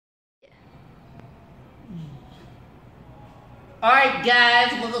Alright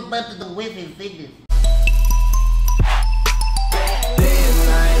guys, welcome back to the Win-Free Fitness.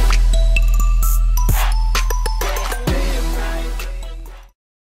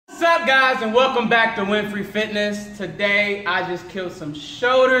 What's up guys, and welcome back to Win-Free Fitness. Today I just killed some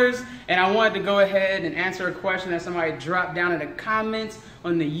shoulders and I wanted to go ahead and answer a question that somebody dropped down in the comments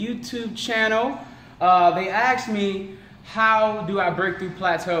on the YouTube channel. They asked me, how do I break through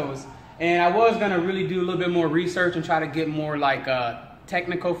plateaus? And I was gonna really do a little bit more research and try to get more like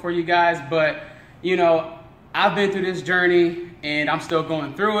technical for you guys, but you know, I've been through this journey and I'm still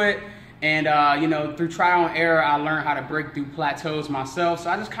going through it. And you know, through trial and error, I learned how to break through plateaus myself. So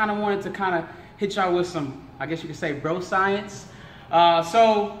I just kind of wanted to hit y'all with some, I guess you could say, bro science.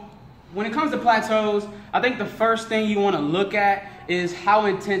 So when it comes to plateaus, I think the first thing you want to look at is how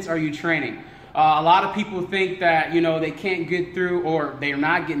intense are you training. A lot of people think that, you know, they can't get through, or they're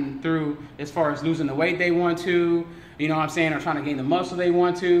not getting through as far as losing the weight they want to, you know what I'm saying, or trying to gain the muscle they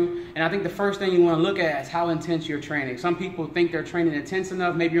want to. And I think the first thing you want to look at is how intense you're training. Some people think they're training intense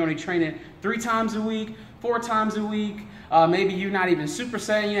enough. Maybe you're only training 3 times a week, 4 times a week. Maybe you're not even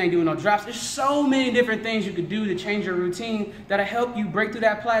supersetting, you ain't doing no drops. There's so many different things you could do to change your routine that'll help you break through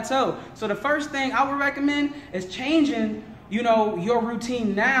that plateau. So the first thing I would recommend is changing, you know, your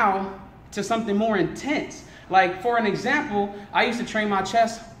routine now to something more intense. Like for an example, I used to train my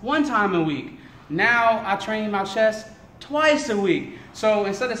chest 1 time a week. Now I train my chest twice a week. So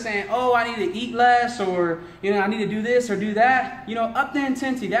instead of saying, oh, I need to eat less, or, you know, I need to do this or do that, you know, up the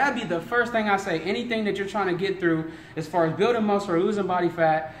intensity. That'd be the first thing I say. Anything that you're trying to get through as far as building muscle or losing body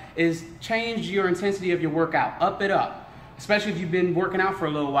fat is change your intensity of your workout. Up it up, especially if you've been working out for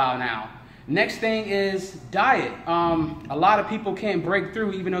a little while now. Next thing is diet. A lot of people can't break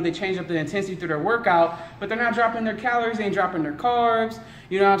through even though they change up the intensity through their workout, but they're not dropping their calories, they ain't dropping their carbs,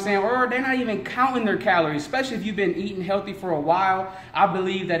 you know what I'm saying? Or they're not even counting their calories, especially if you've been eating healthy for a while. I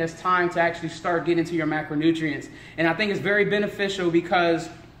believe that it's time to actually start getting into your macronutrients. And I think it's very beneficial because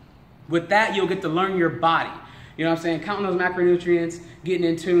with that, you'll get to learn your body. You know what I'm saying? Counting those macronutrients, getting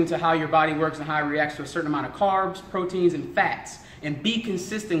in tune to how your body works and how it reacts to a certain amount of carbs, proteins, and fats. And be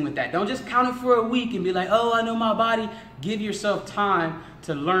consistent with that. Don't just count it for a week and be like, oh, I know my body. Give yourself time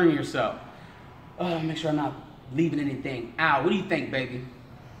to learn yourself. Make sure I'm not leaving anything out. What do you think, baby?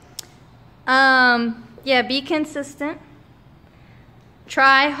 Yeah, be consistent.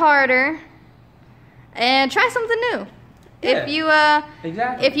 Try harder. And try something new. Yeah,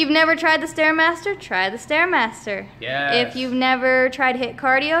 If you've never tried the Stairmaster, try the Stairmaster. Yes. If you've never tried HIIT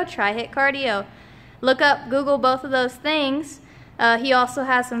cardio, try HIIT cardio. Google both of those things. He also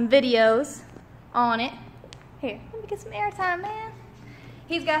has some videos on it. Here, let me get some airtime, man.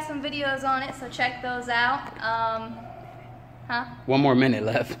 He's got some videos on it, so check those out. 1 more minute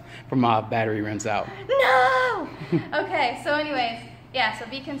left for my battery runs out. No! Okay, so anyways, yeah, so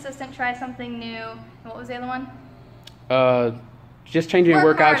be consistent, try something new. And what was the other one? Just changing your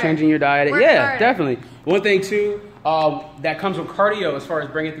workout, changing your diet. Work yeah, harder. definitely. One thing too, that comes with cardio, as far as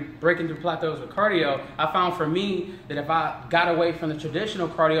breaking through plateaus with cardio, I found for me that if I got away from the traditional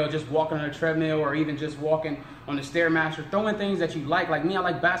cardio, just walking on a treadmill or even just walking on the Stairmaster, throwing things that you like me, I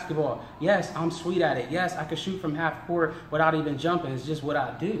like basketball. Yes, I'm sweet at it. Yes, I can shoot from half court without even jumping. It's just what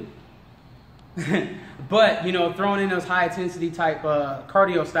I do. But, you know, throwing in those high intensity type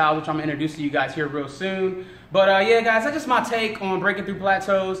cardio style, which I'm gonna introduce to you guys here real soon. But yeah, guys, that's just my take on breaking through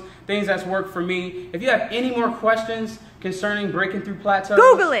plateaus, things that's worked for me. If you have any more questions concerning breaking through plateaus,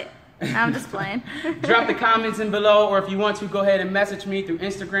 Google it. I'm just playing. Drop the comments in below, or if you want to, go ahead and message me through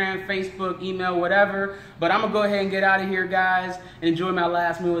Instagram, Facebook, email, whatever. But I'm gonna go ahead and get out of here, guys, and enjoy my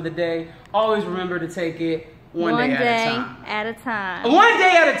last meal of the day. Always remember to take it one day at a time. 1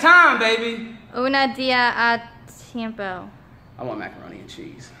 day at a time, baby. Una dia a tiempo. I want macaroni and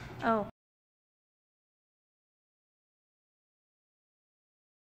cheese. Oh.